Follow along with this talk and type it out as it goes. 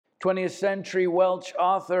20th century Welsh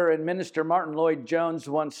author and minister Martin Lloyd-Jones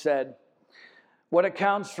once said, "What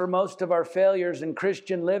accounts for most of our failures in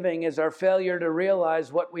Christian living is our failure to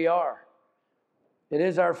realize what we are. It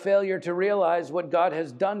is our failure to realize what God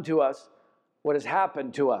has done to us, what has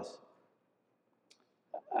happened to us."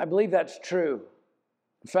 I believe that's true.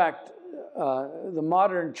 In fact, the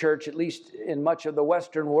modern church, at least in much of the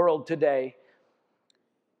Western world today,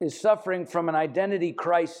 is suffering from an identity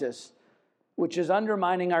crisis, which is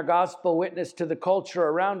undermining our gospel witness to the culture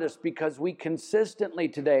around us, because we consistently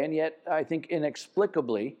today, and yet I think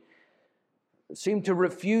inexplicably, seem to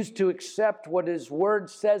refuse to accept what His Word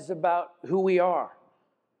says about who we are.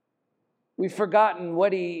 We've forgotten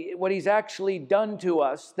what He's actually done to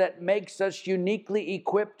us that makes us uniquely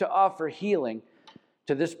equipped to offer healing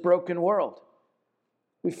to this broken world.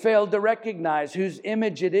 We failed to recognize whose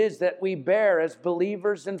image it is that we bear as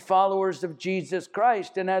believers and followers of Jesus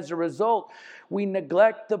Christ. And as a result, we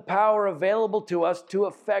neglect the power available to us to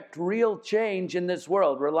effect real change in this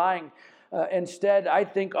world, relying instead, I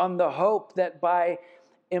think, on the hope that by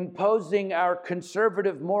imposing our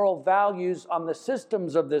conservative moral values on the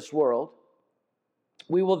systems of this world,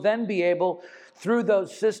 we will then be able, through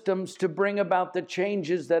those systems, to bring about the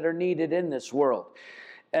changes that are needed in this world.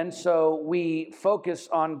 And so we focus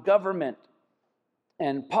on government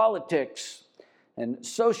and politics and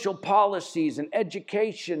social policies and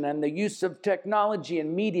education and the use of technology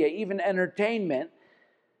and media, even entertainment,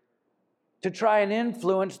 to try and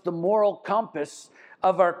influence the moral compass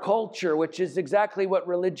of our culture, which is exactly what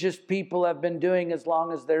religious people have been doing as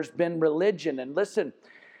long as there's been religion. And listen,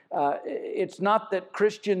 it's not that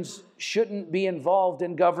Christians shouldn't be involved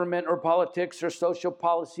in government or politics or social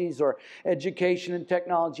policies or education and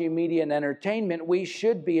technology, media and entertainment. We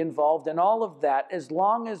should be involved in all of that, as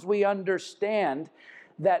long as we understand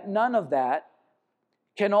that none of that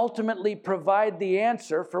can ultimately provide the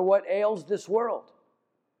answer for what ails this world.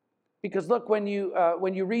 Because look, when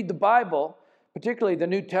you read the Bible, particularly the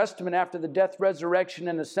New Testament, after the death, resurrection,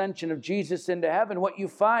 and ascension of Jesus into heaven, what you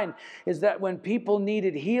find is that when people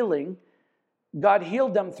needed healing, God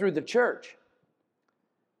healed them through the church.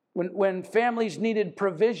 When families needed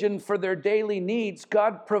provision for their daily needs,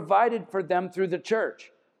 God provided for them through the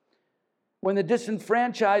church. When the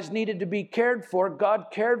disenfranchised needed to be cared for, God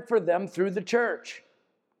cared for them through the church.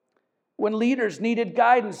 When leaders needed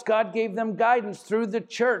guidance, God gave them guidance through the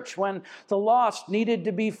church. When the lost needed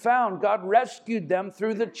to be found, God rescued them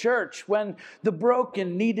through the church. When the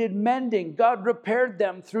broken needed mending, God repaired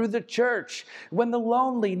them through the church. When the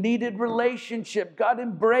lonely needed relationship, God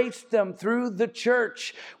embraced them through the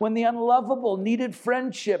church. When the unlovable needed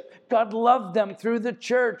friendship, God loved them through the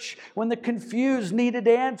church. When the confused needed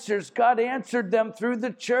answers, God answered them through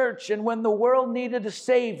the church. And when the world needed a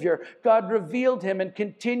Savior, God revealed Him and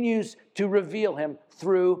continues to reveal Him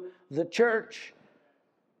through the church.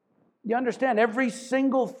 You understand, every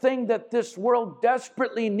single thing that this world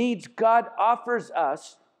desperately needs, God offers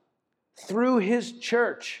us through His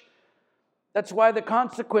church. That's why the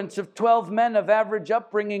consequence of 12 men of average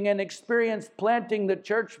upbringing and experience planting the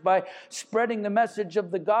church by spreading the message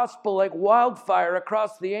of the gospel like wildfire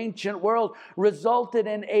across the ancient world resulted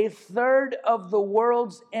in a third of the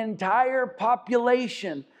world's entire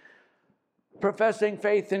population professing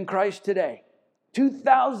faith in Christ today,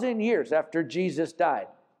 2,000 years after Jesus died.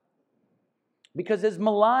 Because as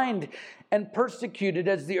maligned and persecuted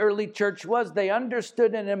as the early church was, they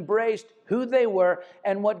understood and embraced who they were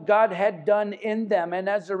and what God had done in them. And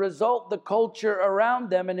as a result, the culture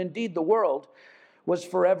around them, and indeed the world, was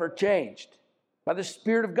forever changed by the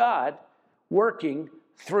Spirit of God working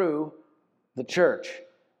through the church.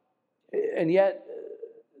 And yet,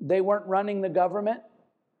 they weren't running the government.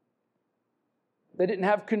 They didn't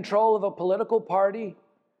have control of a political party.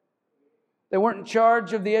 They weren't in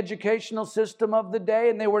charge of the educational system of the day,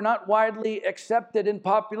 and they were not widely accepted in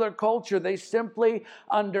popular culture. They simply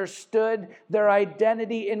understood their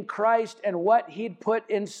identity in Christ and what He'd put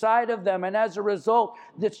inside of them. And as a result,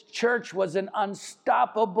 this church was an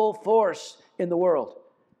unstoppable force in the world.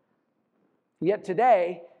 Yet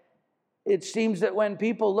today, it seems that when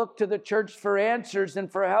people look to the church for answers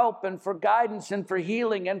and for help and for guidance and for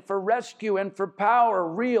healing and for rescue and for power,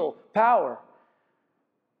 real power,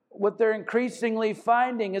 what they're increasingly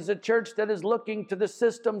finding is a church that is looking to the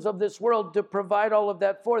systems of this world to provide all of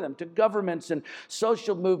that for them, to governments and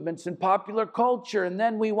social movements and popular culture. And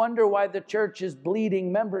then we wonder why the church is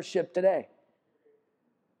bleeding membership today.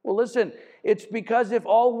 Well, listen, it's because if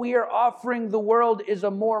all we are offering the world is a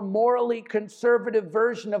more morally conservative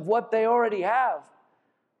version of what they already have,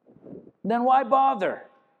 then why bother?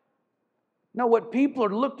 No, what people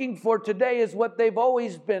are looking for today is what they've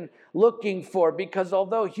always been looking for, because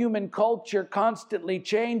although human culture constantly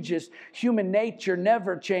changes, human nature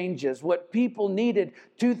never changes. What people needed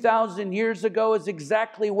 2,000 years ago is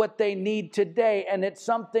exactly what they need today, and it's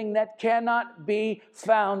something that cannot be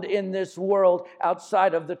found in this world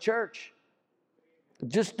outside of the church.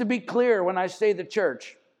 Just to be clear, when I say the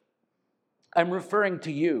church, I'm referring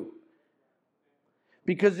to you.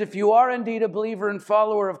 Because if you are indeed a believer and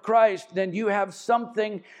follower of Christ, then you have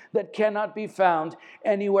something that cannot be found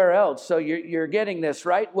anywhere else. So you're getting this,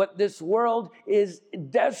 right? What this world is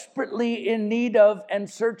desperately in need of and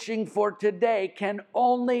searching for today can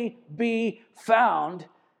only be found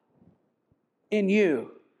in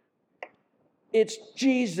you. It's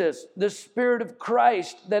Jesus, the Spirit of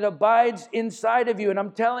Christ, that abides inside of you. And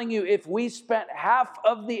I'm telling you, if we spent half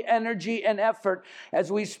of the energy and effort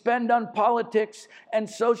as we spend on politics and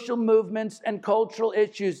social movements and cultural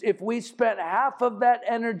issues, if we spent half of that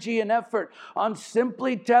energy and effort on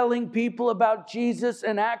simply telling people about Jesus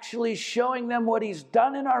and actually showing them what He's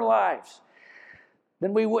done in our lives,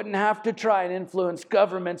 then we wouldn't have to try and influence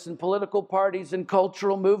governments and political parties and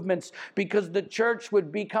cultural movements, because the church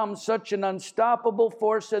would become such an unstoppable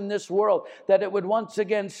force in this world that it would once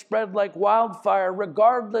again spread like wildfire,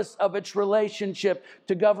 regardless of its relationship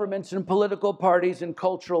to governments and political parties and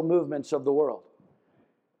cultural movements of the world.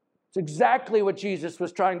 It's exactly what Jesus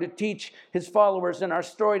was trying to teach His followers in our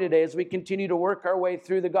story today as we continue to work our way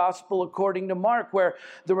through the gospel according to Mark, where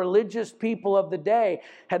the religious people of the day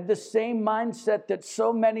had the same mindset that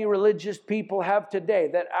so many religious people have today,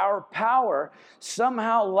 that our power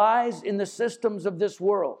somehow lies in the systems of this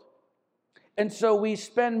world. And so we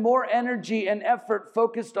spend more energy and effort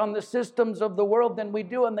focused on the systems of the world than we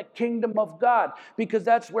do on the kingdom of God, because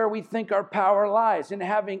that's where we think our power lies, in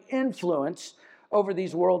having influence over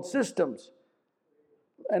these world systems.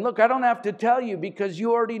 And look, I don't have to tell you, because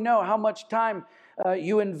you already know how much time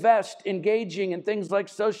you invest engaging in things like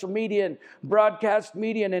social media and broadcast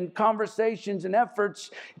media and in conversations and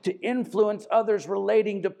efforts to influence others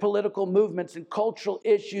relating to political movements and cultural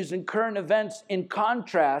issues and current events, in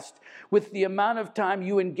contrast with the amount of time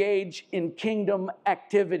you engage in kingdom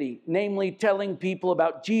activity, namely telling people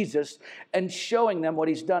about Jesus and showing them what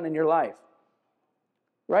He's done in your life.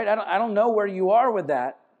 Right? I don't know where you are with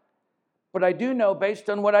that, but I do know, based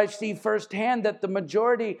on what I see firsthand, that the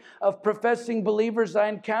majority of professing believers I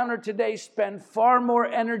encounter today spend far more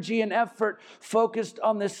energy and effort focused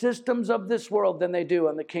on the systems of this world than they do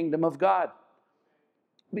on the kingdom of God.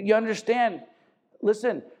 But you understand,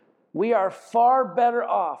 listen, we are far better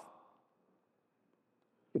off.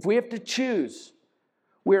 If we have to choose,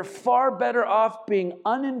 we're far better off being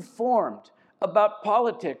uninformed about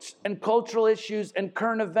politics and cultural issues and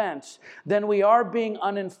current events than we are being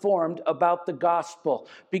uninformed about the gospel,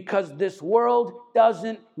 because this world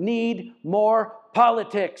doesn't need more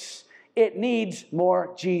politics. It needs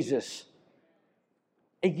more Jesus.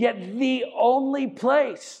 And yet the only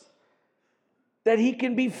place that He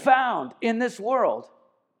can be found in this world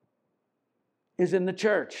is in the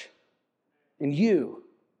church, in you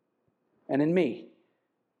and in me.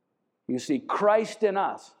 You see, Christ in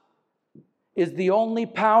us is the only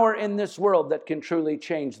power in this world that can truly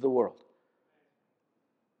change the world.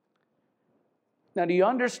 Now, do you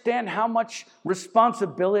understand how much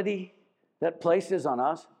responsibility that places on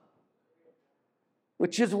us?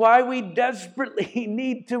 Which is why we desperately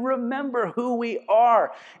need to remember who we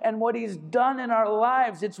are and what He's done in our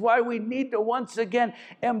lives. It's why we need to once again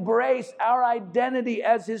embrace our identity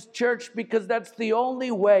as His church, because that's the only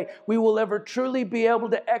way we will ever truly be able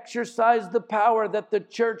to exercise the power that the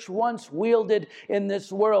church once wielded in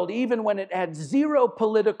this world, even when it had zero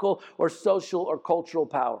political or social or cultural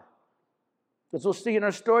power. As we'll see in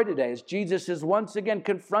our story today, as Jesus is once again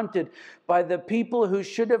confronted by the people who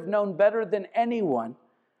should have known better than anyone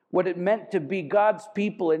what it meant to be God's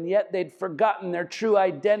people, and yet they'd forgotten their true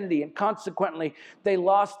identity, and consequently, they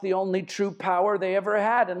lost the only true power they ever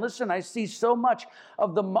had. And listen, I see so much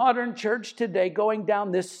of the modern church today going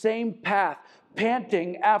down this same path,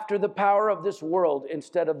 panting after the power of this world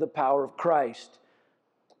instead of the power of Christ.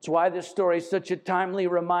 That's why this story is such a timely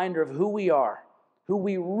reminder of who we are, who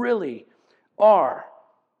we really are,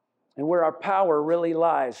 and where our power really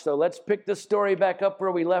lies. So let's pick the story back up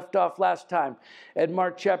where we left off last time at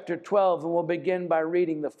Mark chapter 12, and we'll begin by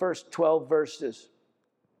reading the first 12 verses.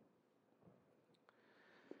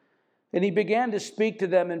 And He began to speak to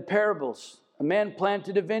them in parables. A man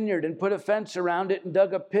planted a vineyard and put a fence around it and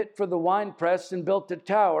dug a pit for the winepress and built a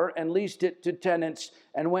tower and leased it to tenants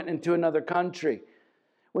and went into another country.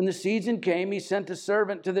 When the season came, he sent a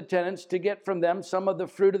servant to the tenants to get from them some of the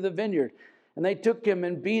fruit of the vineyard. And they took him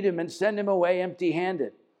and beat him and sent him away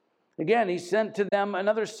empty-handed. Again, he sent to them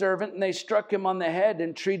another servant, and they struck him on the head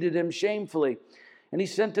and treated him shamefully. And he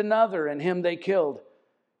sent another, and him they killed.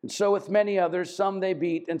 And so with many others, some they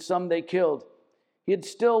beat, and some they killed. He had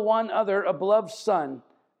still one other, a beloved son.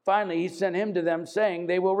 Finally, he sent him to them, saying,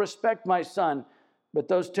 they will respect my son. But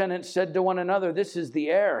those tenants said to one another, this is the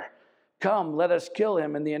heir. Come, let us kill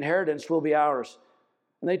him, and the inheritance will be ours.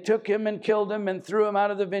 And they took him and killed him and threw him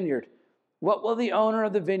out of the vineyard. What will the owner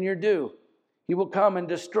of the vineyard do? He will come and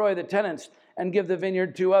destroy the tenants and give the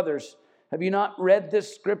vineyard to others. Have you not read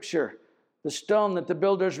this scripture? The stone that the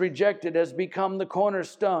builders rejected has become the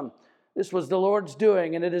cornerstone. This was the Lord's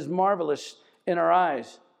doing, and it is marvelous in our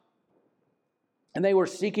eyes. And they were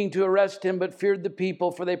seeking to arrest him, but feared the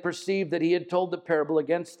people, for they perceived that he had told the parable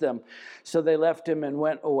against them. So they left him and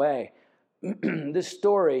went away. This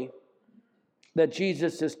story that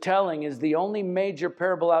Jesus is telling is the only major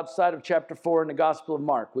parable outside of chapter 4 in the Gospel of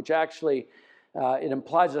Mark, which actually it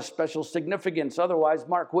implies a special significance. Otherwise,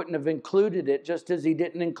 Mark wouldn't have included it, just as he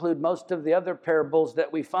didn't include most of the other parables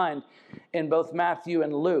that we find in both Matthew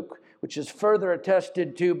and Luke, which is further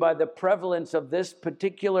attested to by the prevalence of this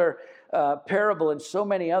particular parable and so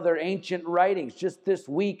many other ancient writings. Just this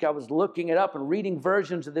week, I was looking it up and reading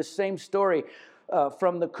versions of this same story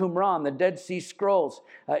from the Qumran, the Dead Sea Scrolls.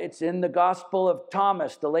 It's in the Gospel of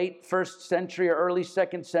Thomas, the late 1st century or early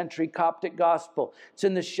 2nd century Coptic Gospel. It's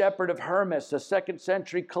in the Shepherd of Hermas, a 2nd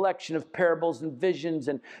century collection of parables and visions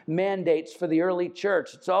and mandates for the early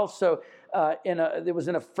church. It's also it was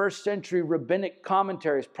in a 1st century rabbinic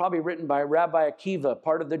commentary. It's probably written by Rabbi Akiva,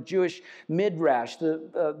 part of the Jewish Midrash.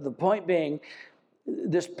 The point being,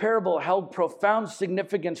 this parable held profound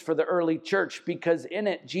significance for the early church because in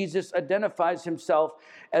it, Jesus identifies himself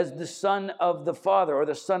as the Son of the Father or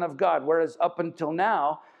the Son of God, whereas up until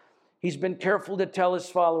now, he's been careful to tell his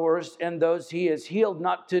followers and those he has healed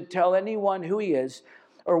not to tell anyone who he is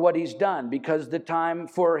or what he's done, because the time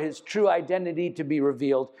for his true identity to be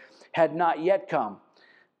revealed had not yet come.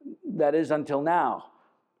 That is, until now.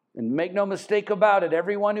 And make no mistake about it,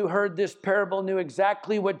 everyone who heard this parable knew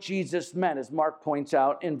exactly what Jesus meant, as Mark points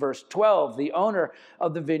out in verse 12. The owner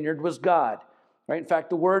of the vineyard was God. Right? In fact,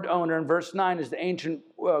 the word owner in verse 9 is the ancient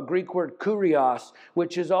Greek word kurios,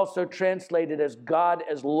 which is also translated as God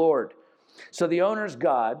as Lord. So the owner is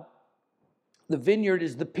God. The vineyard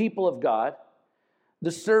is the people of God.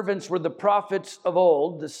 The servants were the prophets of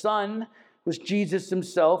old. The son was Jesus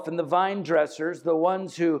himself, and the vine dressers, the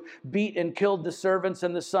ones who beat and killed the servants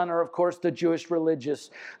and the son, are of course the Jewish religious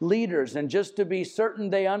leaders. And just to be certain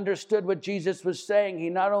they understood what Jesus was saying, he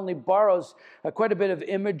not only borrows quite a bit of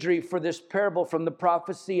imagery for this parable from the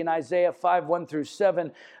prophecy in Isaiah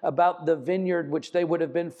 5:1-7 about the vineyard, which they would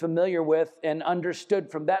have been familiar with and understood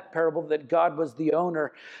from that parable that God was the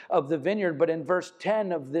owner of the vineyard. But in verse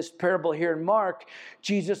 10 of this parable here in Mark,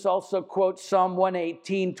 Jesus also quotes Psalm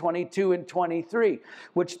 118:22 and 23,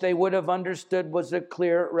 which they would have understood was a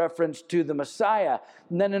clear reference to the Messiah.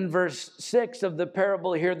 And then in verse 6 of the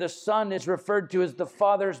parable here, the Son is referred to as the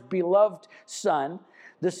Father's beloved Son,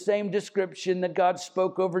 the same description that God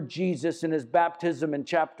spoke over Jesus in his baptism in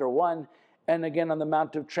chapter 1, and again on the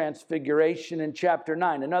Mount of Transfiguration in chapter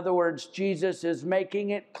 9. In other words, Jesus is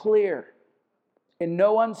making it clear in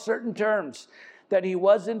no uncertain terms that he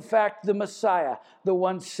was in fact the Messiah, the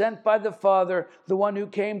one sent by the Father, the one who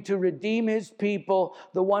came to redeem his people,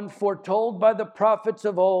 the one foretold by the prophets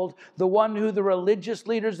of old, the one who the religious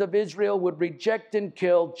leaders of Israel would reject and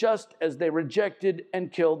kill, just as they rejected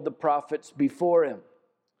and killed the prophets before him.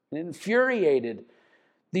 It infuriated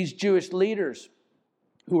these Jewish leaders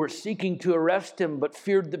who were seeking to arrest him, but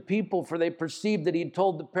feared the people, for they perceived that he had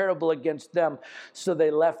told the parable against them, so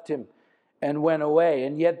they left him and went away.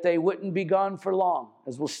 And yet they wouldn't be gone for long.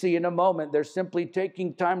 As we'll see in a moment, they're simply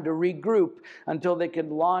taking time to regroup until they can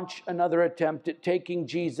launch another attempt at taking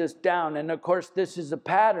Jesus down. And of course, this is a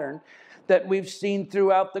pattern that we've seen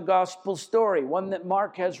throughout the gospel story, one that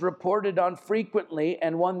Mark has reported on frequently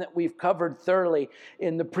and one that we've covered thoroughly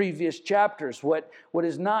in the previous chapters. What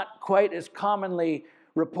is not quite as commonly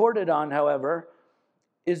reported on, however,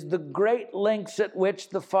 is the great lengths at which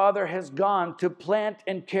the Father has gone to plant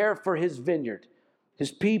and care for his vineyard,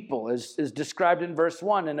 his people, as is described in verse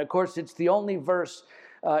 1. And of course, it's the only verse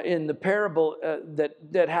in the parable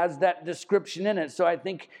that has that description in it. So I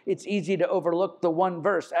think it's easy to overlook the one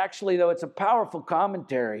verse. Actually, though, it's a powerful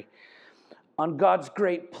commentary on God's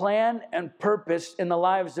great plan and purpose in the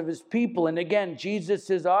lives of his people. And again,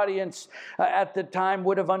 Jesus' audience at the time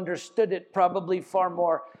would have understood it probably far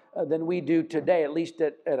more than we do today, at least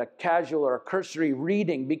at a casual or a cursory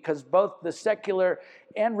reading, because both the secular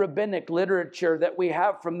and rabbinic literature that we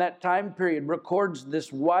have from that time period records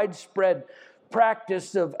this widespread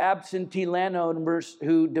practice of absentee landowners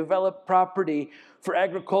who developed property for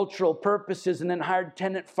agricultural purposes and then hired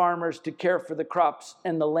tenant farmers to care for the crops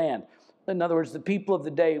and the land. In other words, the people of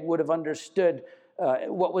the day would have understood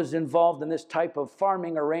what was involved in this type of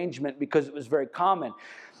farming arrangement because it was very common.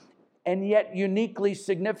 And yet uniquely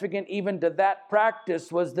significant even to that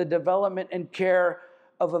practice was the development and care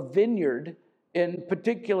of a vineyard in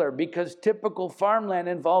particular, because typical farmland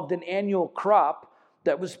involved an annual crop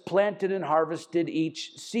that was planted and harvested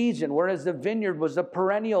each season, whereas the vineyard was a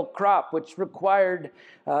perennial crop which required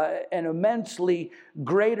an immensely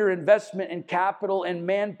greater investment in capital and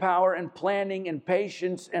manpower and planning and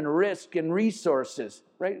patience and risk and resources.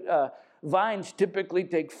 Right? Vines typically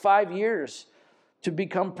take 5 years to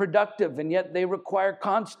become productive, and yet they require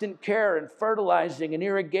constant care and fertilizing and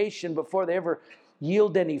irrigation before they ever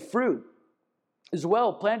yield any fruit. As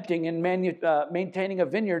well, planting and maintaining a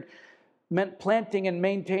vineyard meant planting and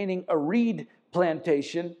maintaining a reed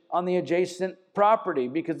plantation on the adjacent property,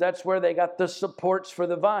 because that's where they got the supports for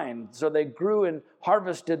the vine. So they grew and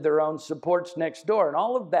harvested their own supports next door. And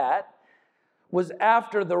all of that was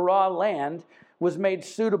after the raw land was made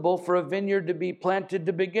suitable for a vineyard to be planted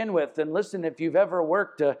to begin with. And listen, if you've ever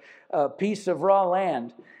worked a piece of raw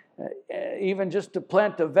land, even just to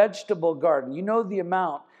plant a vegetable garden, you know the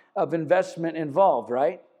amount of investment involved,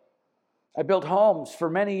 right? I built homes for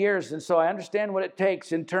many years, and so I understand what it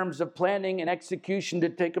takes in terms of planning and execution to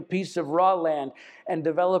take a piece of raw land and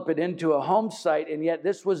develop it into a home site, and yet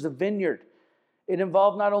this was a vineyard. It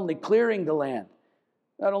involved not only clearing the land,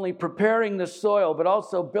 not only preparing the soil, but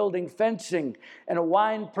also building fencing and a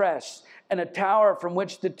wine press and a tower from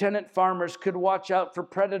which the tenant farmers could watch out for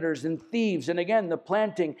predators and thieves. And again, the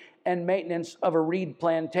planting and maintenance of a reed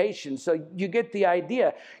plantation. So you get the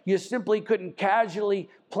idea. You simply couldn't casually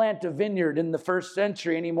plant a vineyard in the first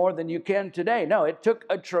century any more than you can today. No, it took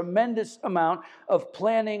a tremendous amount of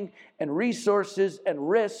planning and resources and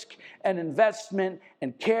risk and investment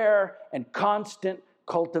and care and constant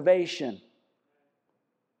cultivation.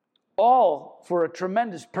 All for a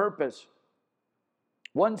tremendous purpose.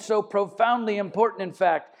 One so profoundly important, in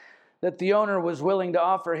fact, that the owner was willing to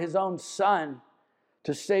offer his own son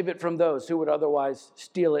to save it from those who would otherwise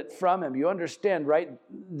steal it from him. You understand, right?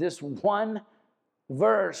 This one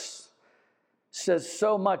verse says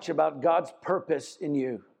so much about God's purpose in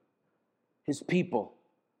you, his people,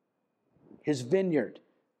 his vineyard.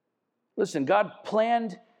 Listen, God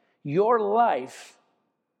planned your life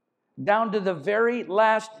down to the very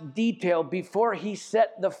last detail before he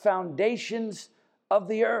set the foundations of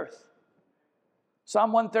the earth.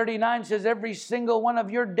 Psalm 139 says, every single one of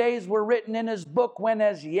your days were written in his book when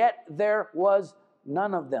as yet there was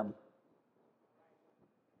none of them.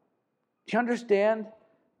 Do you understand?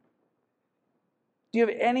 Do you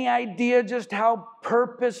have any idea just how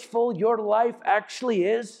purposeful your life actually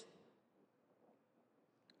is?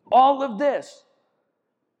 All of this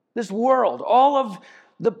world, all of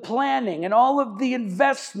the planning and all of the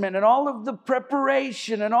investment and all of the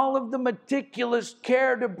preparation and all of the meticulous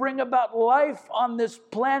care to bring about life on this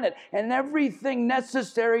planet and everything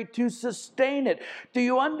necessary to sustain it. Do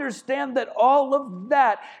you understand that all of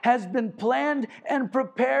that has been planned and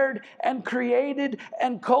prepared and created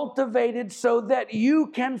and cultivated so that you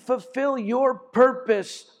can fulfill your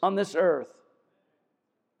purpose on this earth?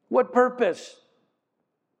 What purpose?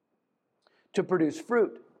 To produce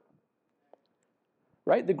fruit.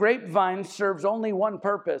 Right? The grapevine serves only one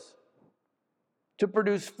purpose, to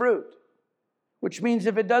produce fruit. Which means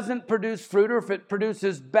if it doesn't produce fruit, or if it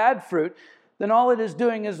produces bad fruit, then all it is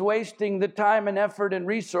doing is wasting the time and effort and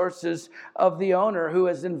resources of the owner who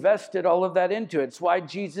has invested all of that into it. It's why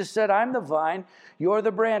Jesus said, I'm the vine, you're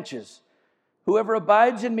the branches. Whoever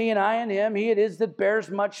abides in me and I in him, he it is that bears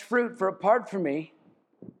much fruit. For apart from me,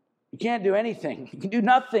 you can't do anything. You can do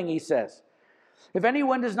nothing, he says. If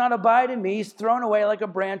anyone does not abide in me, he's thrown away like a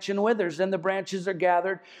branch and withers, and the branches are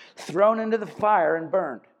gathered, thrown into the fire and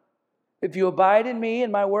burned. If you abide in me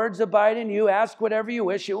and my words abide in you, ask whatever you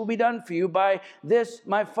wish, it will be done for you. By this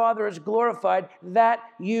my Father is glorified, that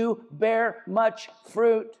you bear much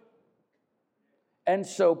fruit. And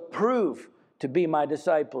so prove to be my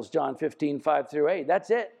disciples, John 15, 5-8. That's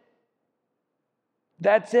it.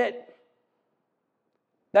 That's it.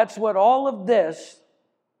 That's what all of this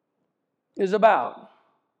is about.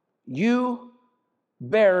 You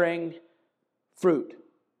bearing fruit.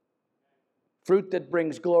 Fruit that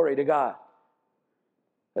brings glory to God.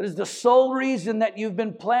 That is the sole reason that you've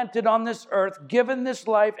been planted on this earth, given this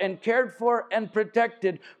life, and cared for and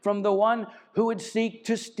protected from the one who would seek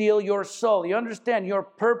to steal your soul. You understand, your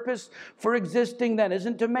purpose for existing then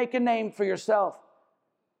isn't to make a name for yourself,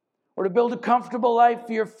 or to build a comfortable life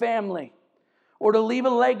for your family, or to leave a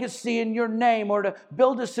legacy in your name, or to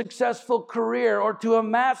build a successful career, or to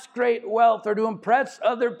amass great wealth, or to impress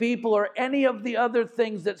other people, or any of the other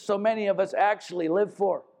things that so many of us actually live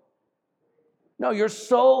for. No, your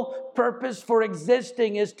sole purpose for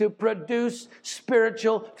existing is to produce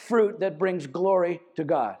spiritual fruit that brings glory to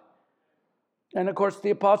God. And of course, the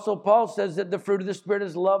Apostle Paul says that the fruit of the Spirit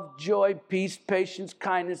is love, joy, peace, patience,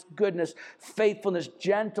 kindness, goodness, faithfulness,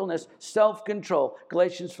 gentleness, self-control.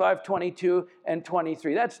 Galatians 5:22 and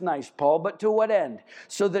 23. That's nice, Paul, but to what end?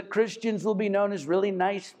 So that Christians will be known as really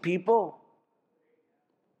nice people?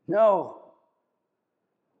 No.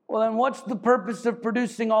 Well, then what's the purpose of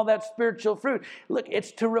producing all that spiritual fruit? Look,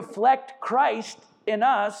 it's to reflect Christ in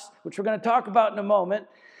us, which we're going to talk about in a moment,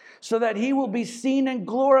 so that he will be seen and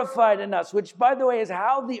glorified in us, which, by the way, is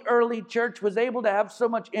how the early church was able to have so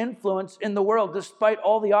much influence in the world despite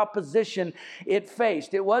all the opposition it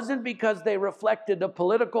faced. It wasn't because they reflected a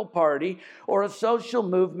political party or a social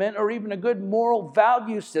movement or even a good moral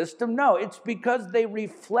value system. No, it's because they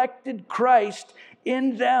reflected Christ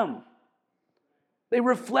in them. They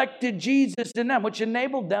reflected Jesus in them, which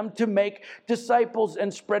enabled them to make disciples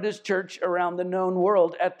and spread his church around the known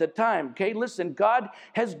world at the time. Okay, listen, God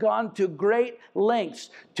has gone to great lengths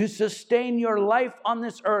to sustain your life on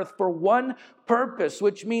this earth for one purpose,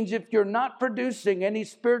 which means if you're not producing any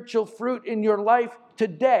spiritual fruit in your life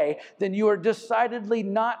today, then you are decidedly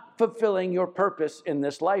not fulfilling your purpose in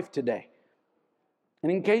this life today. And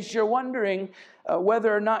in case you're wondering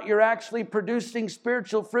whether or not you're actually producing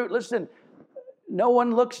spiritual fruit, listen, no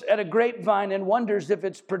one looks at a grapevine and wonders if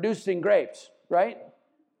it's producing grapes, right?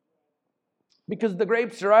 Because the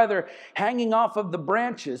grapes are either hanging off of the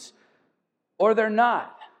branches or they're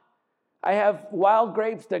not. I have wild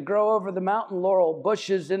grapes that grow over the mountain laurel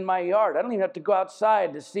bushes in my yard. I don't even have to go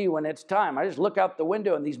outside to see when it's time. I just look out the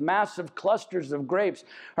window and these massive clusters of grapes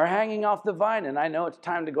are hanging off the vine, and I know it's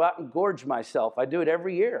time to go out and gorge myself. I do it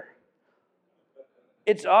every year.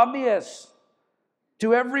 It's obvious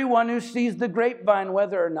to everyone who sees the grapevine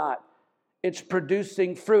whether or not it's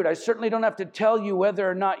producing fruit. I certainly don't have to tell you whether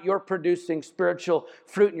or not you're producing spiritual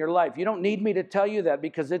fruit in your life. You don't need me to tell you that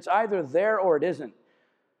because it's either there or it isn't,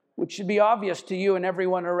 which should be obvious to you and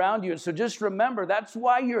everyone around you. And so just remember, that's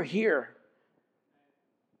why you're here.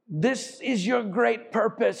 This is your great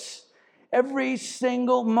purpose. Every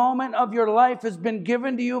single moment of your life has been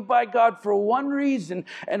given to you by God for one reason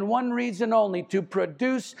and one reason only: to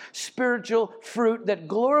produce spiritual fruit that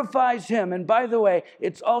glorifies him. And by the way,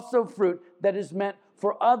 it's also fruit that is meant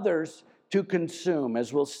for others to consume,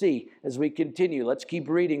 as we'll see as we continue. Let's keep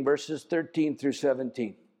reading verses 13 through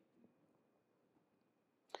 17.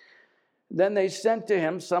 Then they sent to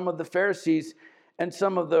him some of the Pharisees and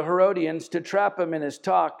some of the Herodians to trap him in his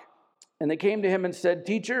talk. And they came to him and said,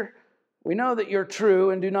 "Teacher, we know that you're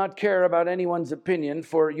true and do not care about anyone's opinion,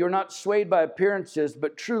 for you're not swayed by appearances,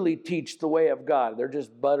 but truly teach the way of God." They're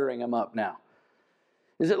just buttering him up now.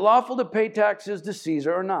 "Is it lawful to pay taxes to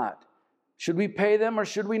Caesar or not? Should we pay them or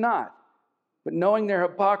should we not?" But knowing their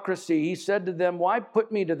hypocrisy, he said to them, "Why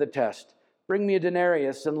put me to the test? Bring me a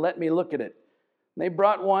denarius and let me look at it." And they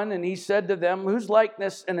brought one, and he said to them, "Whose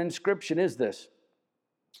likeness and inscription is this?"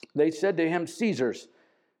 They said to him, "Caesar's."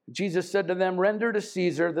 Jesus said to them, "Render to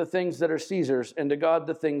Caesar the things that are Caesar's, and to God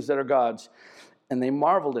the things that are God's." And they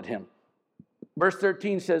marveled at him. Verse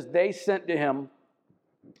 13 says, they sent to him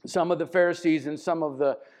some of the Pharisees and some of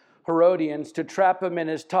the Herodians to trap him in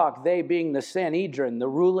his talk, they being the Sanhedrin, the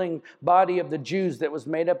ruling body of the Jews that was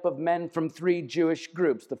made up of men from three Jewish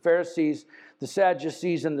groups: the Pharisees, the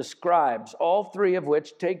Sadducees, and the scribes, all three of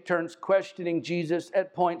which take turns questioning Jesus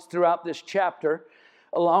at points throughout this chapter,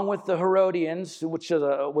 along with the Herodians, which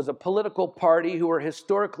was a political party who were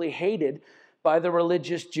historically hated by the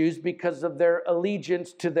religious Jews because of their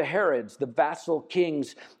allegiance to the Herods, the vassal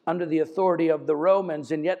kings under the authority of the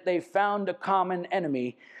Romans, and yet they found a common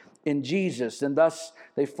enemy in Jesus, and thus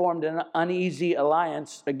they formed an uneasy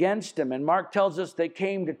alliance against him. And Mark tells us they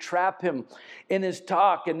came to trap him in his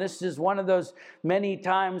talk, and this is one of those many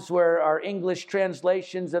times where our English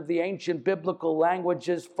translations of the ancient biblical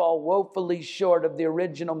languages fall woefully short of the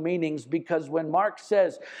original meanings, because when Mark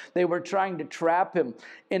says they were trying to trap him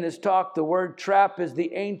in his talk, the word trap is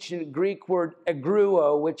the ancient Greek word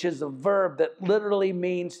agruo, which is a verb that literally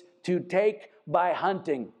means to take by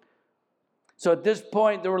hunting. So at this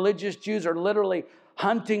point, the religious Jews are literally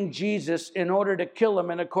hunting Jesus in order to kill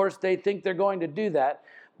him. And of course, they think they're going to do that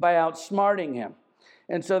by outsmarting him.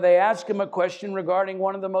 And so they ask him a question regarding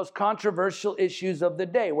one of the most controversial issues of the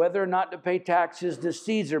day, whether or not to pay taxes to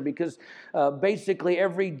Caesar, because basically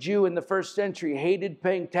every Jew in the first century hated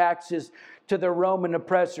paying taxes to the Roman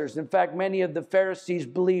oppressors. In fact, many of the Pharisees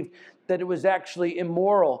believed that it was actually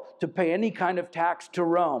immoral to pay any kind of tax to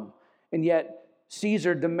Rome. And yet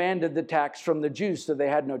Caesar demanded the tax from the Jews, so they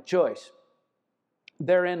had no choice.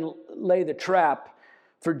 Therein lay the trap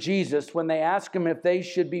for Jesus when they asked him if they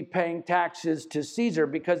should be paying taxes to Caesar,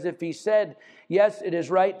 because if he said, yes, it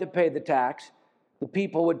is right to pay the tax, the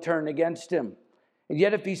people would turn against him. And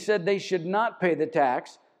yet if he said they should not pay the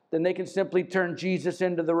tax, then they can simply turn Jesus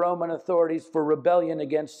into the Roman authorities for rebellion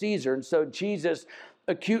against Caesar. And so Jesus,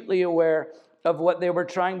 acutely aware of what they were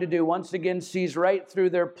trying to do, once again sees right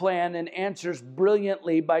through their plan and answers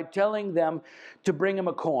brilliantly by telling them to bring him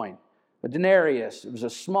a coin. A denarius. It was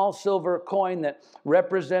a small silver coin that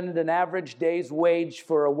represented an average day's wage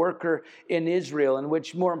for a worker in Israel, and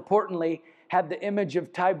which, more importantly, had the image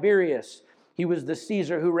of Tiberius. He was the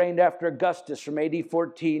Caesar who reigned after Augustus from AD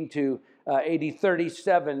 14 to AD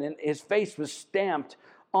 37, and his face was stamped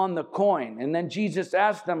on the coin. And then Jesus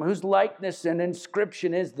asked them, whose likeness and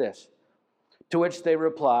inscription is this? To which they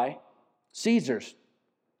reply, Caesar's.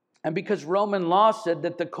 And because Roman law said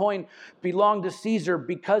that the coin belonged to Caesar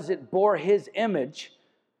because it bore his image,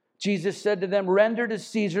 Jesus said to them, render to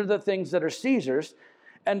Caesar the things that are Caesar's,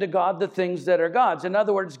 and to God the things that are God's. In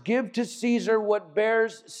other words, give to Caesar what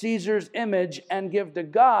bears Caesar's image, and give to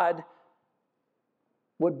God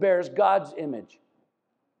what bears God's image.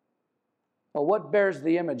 Well, what bears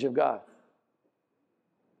the image of God?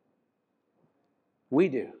 We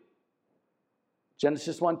do.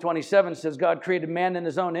 Genesis 1:27 says God created man in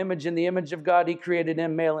his own image. In the image of God, he created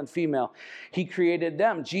him, male and female. He created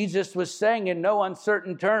them. Jesus was saying in no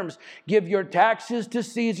uncertain terms, give your taxes to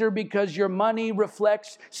Caesar because your money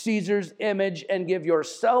reflects Caesar's image, and give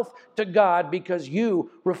yourself to God because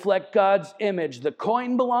you reflect God's image. The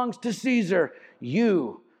coin belongs to Caesar.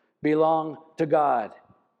 You belong to God.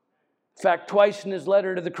 In fact, twice in his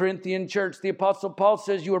letter to the Corinthian church, the Apostle Paul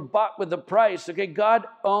says you were bought with a price. Okay, God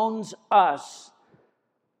owns us,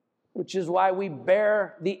 which is why we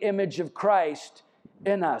bear the image of Christ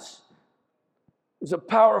in us. It's a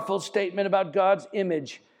powerful statement about God's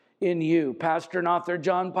image in you. Pastor and author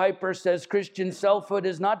John Piper says Christian selfhood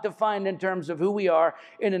is not defined in terms of who we are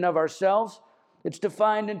in and of ourselves. It's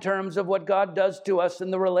defined in terms of what God does to us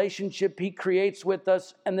and the relationship he creates with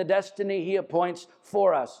us and the destiny he appoints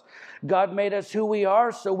for us. God made us who we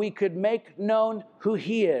are so we could make known who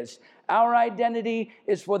he is. Our identity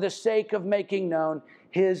is for the sake of making known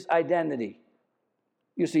his identity.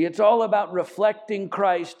 You see, it's all about reflecting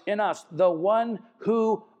Christ in us, the one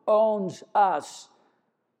who owns us,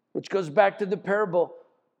 which goes back to the parable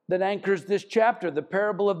that anchors this chapter, the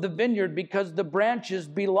parable of the vineyard, because the branches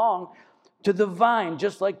belong to the vine,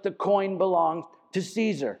 just like the coin belonged to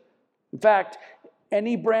Caesar. In fact,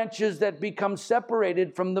 any branches that become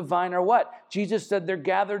separated from the vine are what? Jesus said they're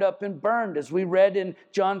gathered up and burned, as we read in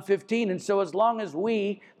John 15. And so as long as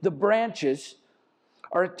we, the branches,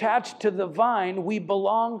 are attached to the vine, we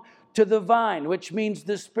belong to the vine, which means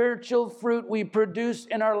the spiritual fruit we produce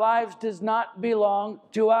in our lives does not belong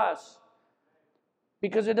to us,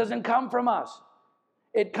 because it doesn't come from us.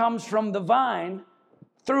 It comes from the vine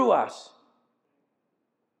through us.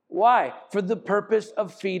 Why? For the purpose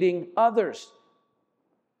of feeding others.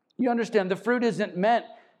 You understand, the fruit isn't meant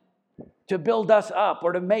to build us up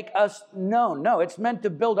or to make us known. No, it's meant to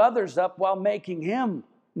build others up while making him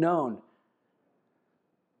known.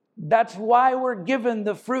 That's why we're given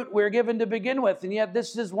the fruit we're given to begin with. And yet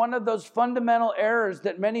this is one of those fundamental errors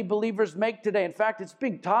that many believers make today. In fact, it's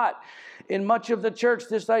being taught in much of the church,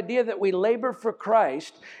 this idea that we labor for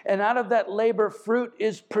Christ, and out of that labor, fruit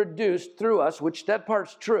is produced through us, which that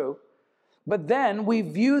part's true. But then we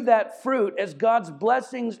view that fruit as God's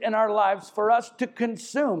blessings in our lives for us to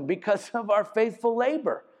consume because of our faithful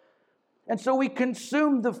labor. And so we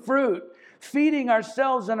consume the fruit, feeding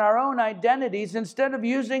ourselves and our own identities instead of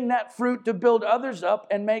using that fruit to build others up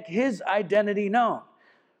and make his identity known.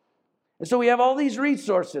 And so we have all these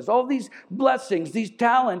resources, all these blessings, these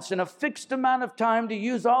talents, and a fixed amount of time to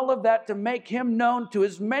use all of that to make him known to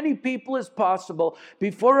as many people as possible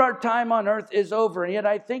before our time on earth is over. And yet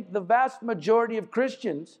I think the vast majority of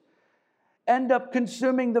Christians end up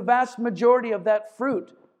consuming the vast majority of that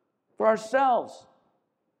fruit for ourselves.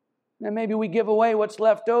 And maybe we give away what's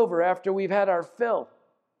left over after we've had our fill.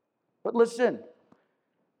 But listen,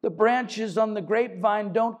 the branches on the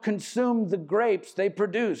grapevine don't consume the grapes they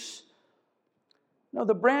produce. No,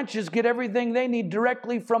 the branches get everything they need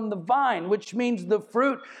directly from the vine, which means the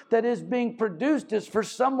fruit that is being produced is for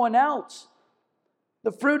someone else.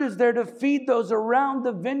 The fruit is there to feed those around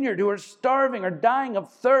the vineyard who are starving or dying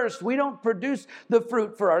of thirst. We don't produce the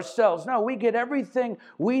fruit for ourselves. No, we get everything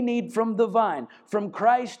we need from the vine, from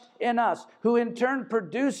Christ in us, who in turn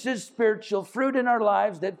produces spiritual fruit in our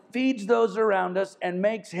lives that feeds those around us and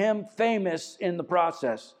makes Him famous in the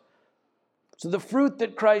process. So the fruit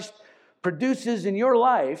that Christ produces in your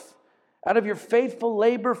life out of your faithful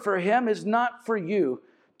labor for Him is not for you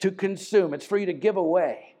to consume. It's for you to give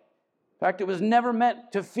away. In fact, it was never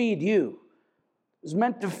meant to feed you. It was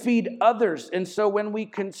meant to feed others. And so when we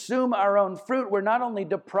consume our own fruit, we're not only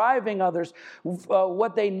depriving others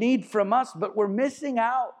what they need from us, but we're missing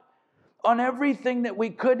out on everything that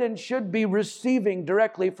we could and should be receiving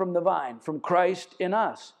directly from the vine, from Christ in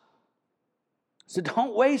us. So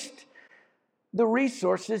don't waste the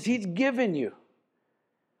resources He's given you.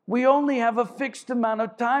 We only have a fixed amount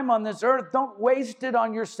of time on this earth. Don't waste it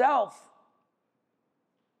on yourself.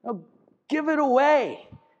 No, give it away.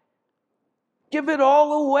 Give it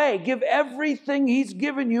all away. Give everything He's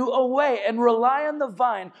given you away and rely on the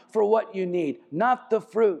vine for what you need, not the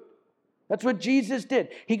fruit. That's what Jesus did.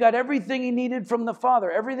 He got everything He needed from the Father.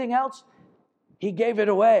 Everything else, He gave it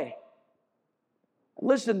away.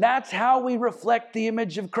 Listen, that's how we reflect the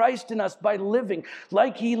image of Christ in us, by living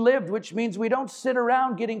like He lived, which means we don't sit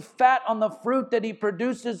around getting fat on the fruit that He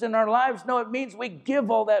produces in our lives. No, it means we give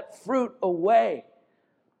all that fruit away.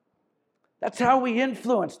 That's how we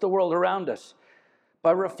influence the world around us, by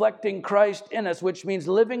reflecting Christ in us, which means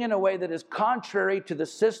living in a way that is contrary to the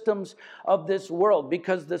systems of this world,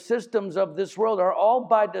 because the systems of this world are all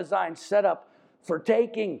by design set up for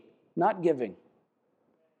taking, not giving.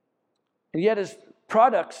 And yet, as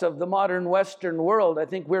products of the modern Western world, I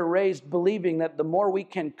think we're raised believing that the more we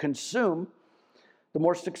can consume, the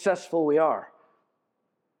more successful we are.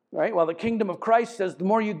 Right? While the kingdom of Christ says the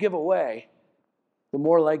more you give away, the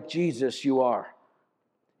more like Jesus you are.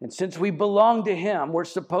 And since we belong to Him, we're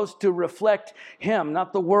supposed to reflect Him,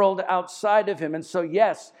 not the world outside of Him. And so,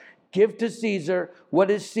 yes, give to Caesar what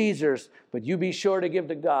is Caesar's, but you be sure to give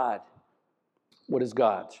to God what is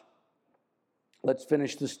God's. Let's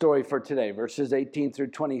finish the story for today, verses 18 through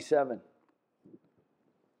 27.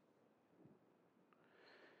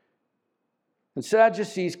 The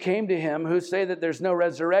Sadducees came to Him, who say that there's no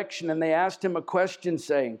resurrection, and they asked Him a question,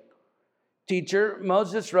 saying, Teacher,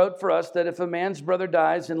 Moses wrote for us that if a man's brother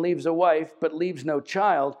dies and leaves a wife, but leaves no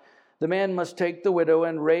child, the man must take the widow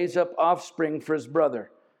and raise up offspring for his brother.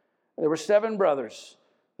 There were 7 brothers.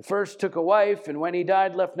 The first took a wife, and when he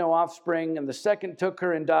died, left no offspring. And the second took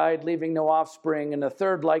her and died, leaving no offspring. And the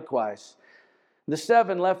third likewise. The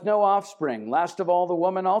 7 left no offspring. Last of all, the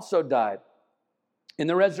woman also died. In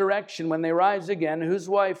the resurrection, when they rise again, whose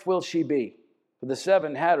wife will she be? For the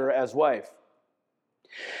 7 had her as wife.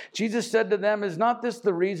 Jesus said to them, Is not this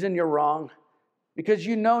the reason you're wrong? Because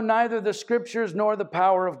you know neither the Scriptures nor the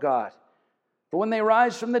power of God. For when they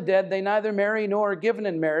rise from the dead, they neither marry nor are given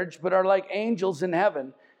in marriage, but are like angels in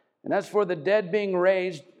heaven. And as for the dead being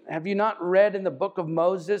raised, have you not read in the book of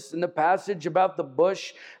Moses, in the passage about the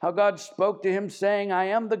bush, how God spoke to him, saying, I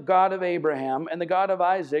am the God of Abraham, and the God of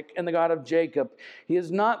Isaac, and the God of Jacob. He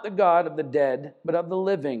is not the God of the dead, but of the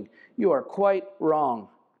living. You are quite wrong.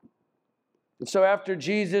 And so after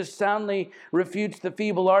Jesus soundly refutes the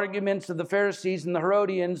feeble arguments of the Pharisees and the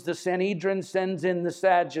Herodians, the Sanhedrin sends in the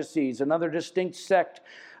Sadducees, another distinct sect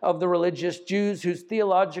of the religious Jews whose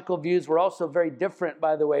theological views were also very different,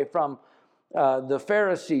 by the way, from the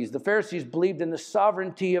Pharisees. The Pharisees believed in the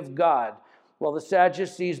sovereignty of God, while the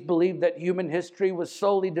Sadducees believed that human history was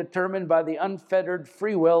solely determined by the unfettered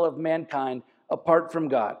free will of mankind apart from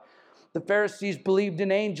God. The Pharisees believed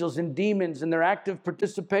in angels and demons and their active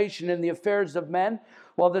participation in the affairs of men,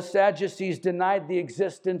 while the Sadducees denied the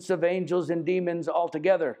existence of angels and demons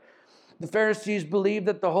altogether. The Pharisees believed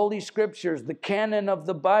that the Holy Scriptures, the canon of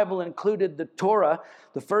the Bible, included the Torah,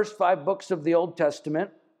 the first 5 books of the Old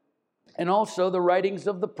Testament, and also the writings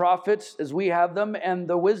of the prophets as we have them, and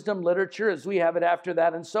the wisdom literature as we have it after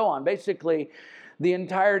that, and so on. Basically, the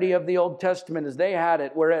entirety of the Old Testament as they had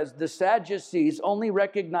it, whereas the Sadducees only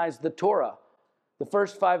recognized the Torah, the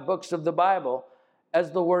first 5 books of the Bible,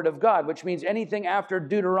 as the Word of God, which means anything after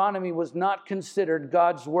Deuteronomy was not considered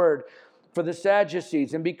God's Word for the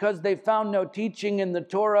Sadducees. And because they found no teaching in the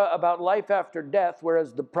Torah about life after death,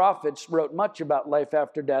 whereas the prophets wrote much about life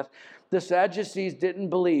after death, the Sadducees didn't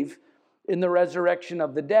believe in the resurrection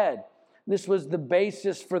of the dead. This was the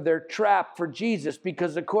basis for their trap for Jesus,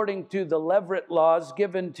 because according to the Levirate laws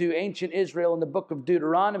given to ancient Israel in the book of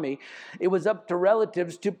Deuteronomy, it was up to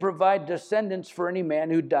relatives to provide descendants for any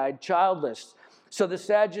man who died childless. So the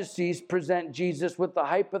Sadducees present Jesus with the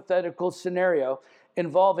hypothetical scenario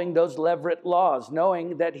involving those Levirate laws,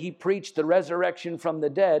 knowing that he preached the resurrection from the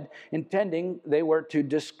dead, intending they were to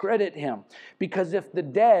discredit him. Because if the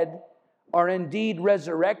dead are indeed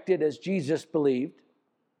resurrected as Jesus believed,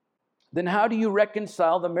 then how do you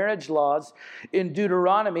reconcile the marriage laws in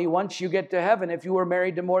Deuteronomy once you get to heaven if you were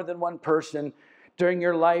married to more than one person during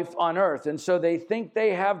your life on earth? And so they think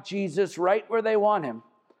they have Jesus right where they want him,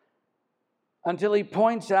 until he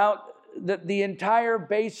points out that the entire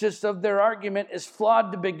basis of their argument is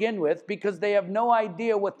flawed to begin with, because they have no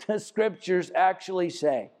idea what the scriptures actually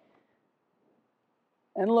say.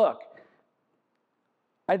 And look,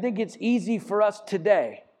 I think it's easy for us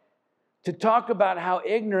today to talk about how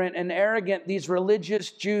ignorant and arrogant these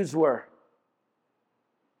religious Jews were.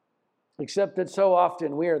 Except that so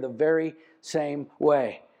often we are the very same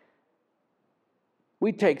way.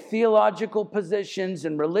 We take theological positions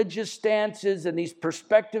and religious stances and these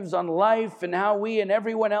perspectives on life and how we and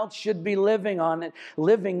everyone else should be living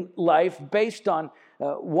life based on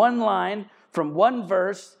one line from one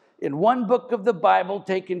verse in one book of the Bible,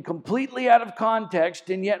 taken completely out of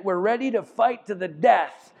context, and yet we're ready to fight to the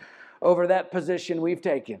death over that position we've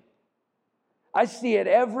taken. I see it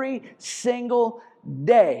every single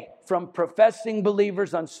day from professing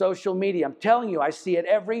believers on social media. I'm telling you, I see it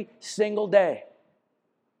every single day.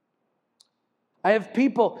 I have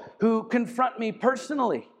people who confront me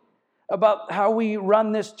personally about how we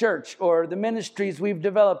run this church or the ministries we've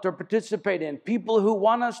developed or participate in. People who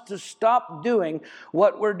want us to stop doing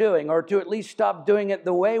what we're doing, or to at least stop doing it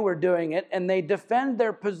the way we're doing it, and they defend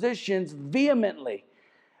their positions vehemently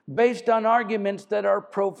based on arguments that are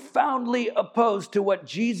profoundly opposed to what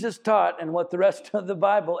Jesus taught and what the rest of the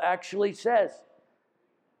Bible actually says.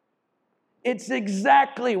 It's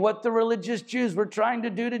exactly what the religious Jews were trying to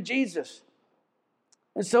do to Jesus.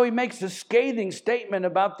 And so he makes a scathing statement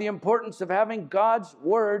about the importance of having God's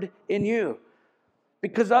word in you.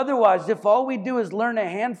 Because otherwise, if all we do is learn a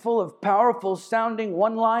handful of powerful sounding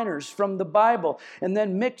one-liners from the Bible and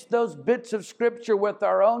then mix those bits of scripture with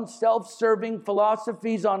our own self-serving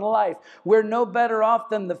philosophies on life, we're no better off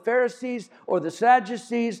than the Pharisees or the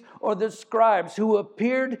Sadducees or the scribes, who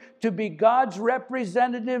appeared to be God's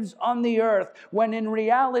representatives on the earth, when in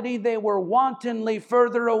reality they were wantonly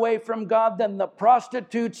further away from God than the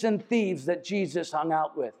prostitutes and thieves that Jesus hung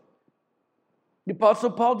out with. The Apostle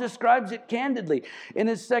Paul describes it candidly in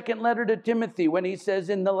his second letter to Timothy, when he says,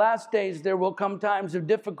 in the last days there will come times of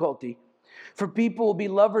difficulty, for people will be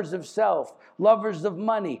lovers of self, lovers of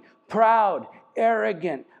money, proud,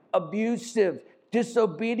 arrogant, abusive,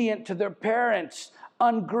 disobedient to their parents,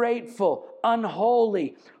 ungrateful,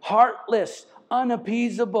 unholy, heartless,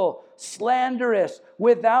 unappeasable, slanderous,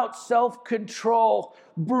 without self-control,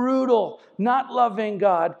 brutal, not loving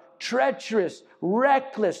God, treacherous,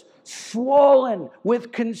 reckless, swollen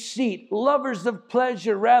with conceit, lovers of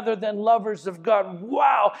pleasure rather than lovers of God.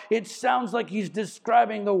 Wow, it sounds like he's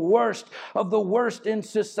describing the worst of the worst in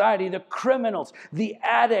society: the criminals, the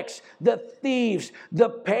addicts, the thieves, the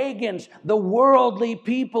pagans, the worldly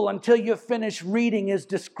people, until you finish reading his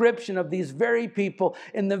description of these very people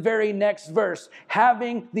in the very next verse,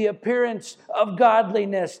 having the appearance of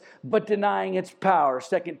godliness but denying its power.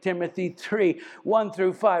 2 Timothy 3, 1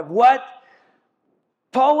 through 5. What?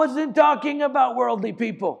 Paul wasn't talking about worldly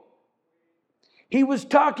people. He was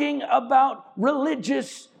talking about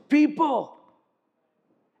religious people.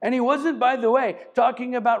 And he wasn't, by the way,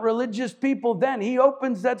 talking about religious people then. He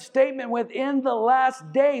opens that statement with, in the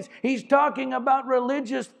last days. He's talking about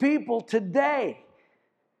religious people today.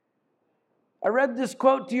 I read this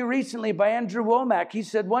quote to you recently by Andrew Womack. He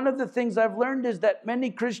said, one of the things I've learned is that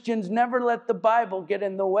many Christians never let the Bible get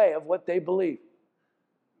in the way of what they believe.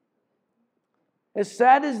 As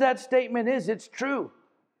sad as that statement is, it's true.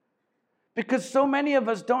 Because so many of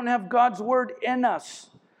us don't have God's word in us,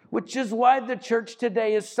 which is why the church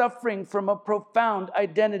today is suffering from a profound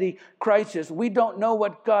identity crisis. We don't know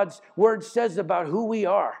what God's word says about who we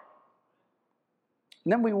are.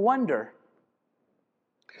 And then we wonder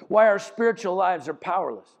why our spiritual lives are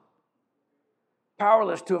powerless.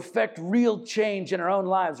 Powerless to affect real change in our own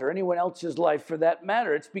lives, or anyone else's life for that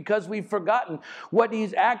matter. It's because we've forgotten what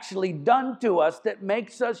he's actually done to us that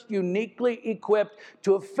makes us uniquely equipped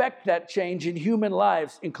to affect that change in human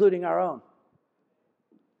lives, including our own.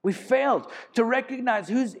 We failed to recognize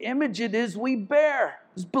whose image it is we bear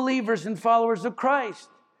as believers and followers of Christ.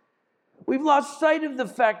 We've lost sight of the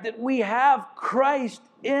fact that we have Christ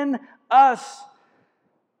in us,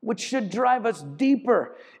 which should drive us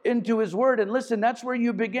deeper into His Word. And listen, that's where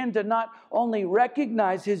you begin to not only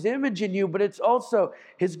recognize His image in you, but it's also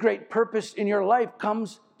His great purpose in your life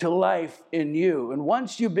comes to life in you. And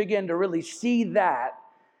once you begin to really see that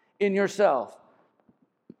in yourself,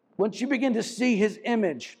 once you begin to see His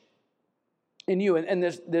image in you and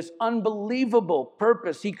this unbelievable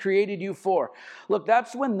purpose He created you for, look,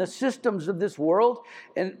 that's when the systems of this world,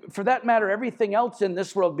 and for that matter, everything else in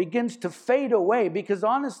this world, begins to fade away. Because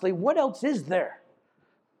honestly, what else is there?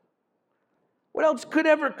 What else could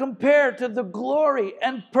ever compare to the glory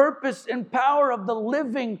and purpose and power of the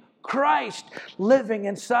living Christ living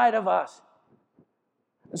inside of us?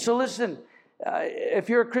 And so listen, if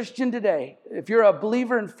you're a Christian today, if you're a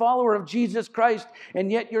believer and follower of Jesus Christ,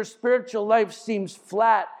 and yet your spiritual life seems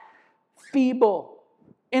flat, feeble,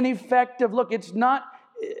 ineffective, look, it's not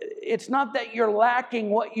that you're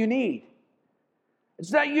lacking what you need.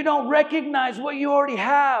 It's that you don't recognize what you already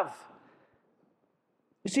have.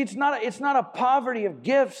 You see, it's not a poverty of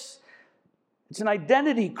gifts. It's an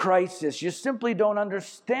identity crisis. You simply don't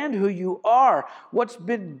understand who you are, what's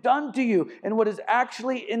been done to you, and what is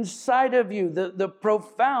actually inside of you, the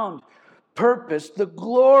profound purpose, the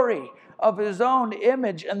glory of His own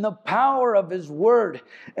image, and the power of His Word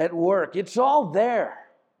at work. It's all there.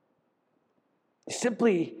 You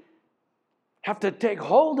simply have to take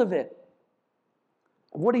hold of it,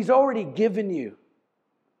 of what He's already given you,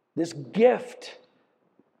 this gift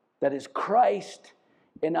that is Christ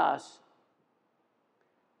in us.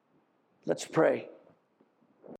 Let's pray.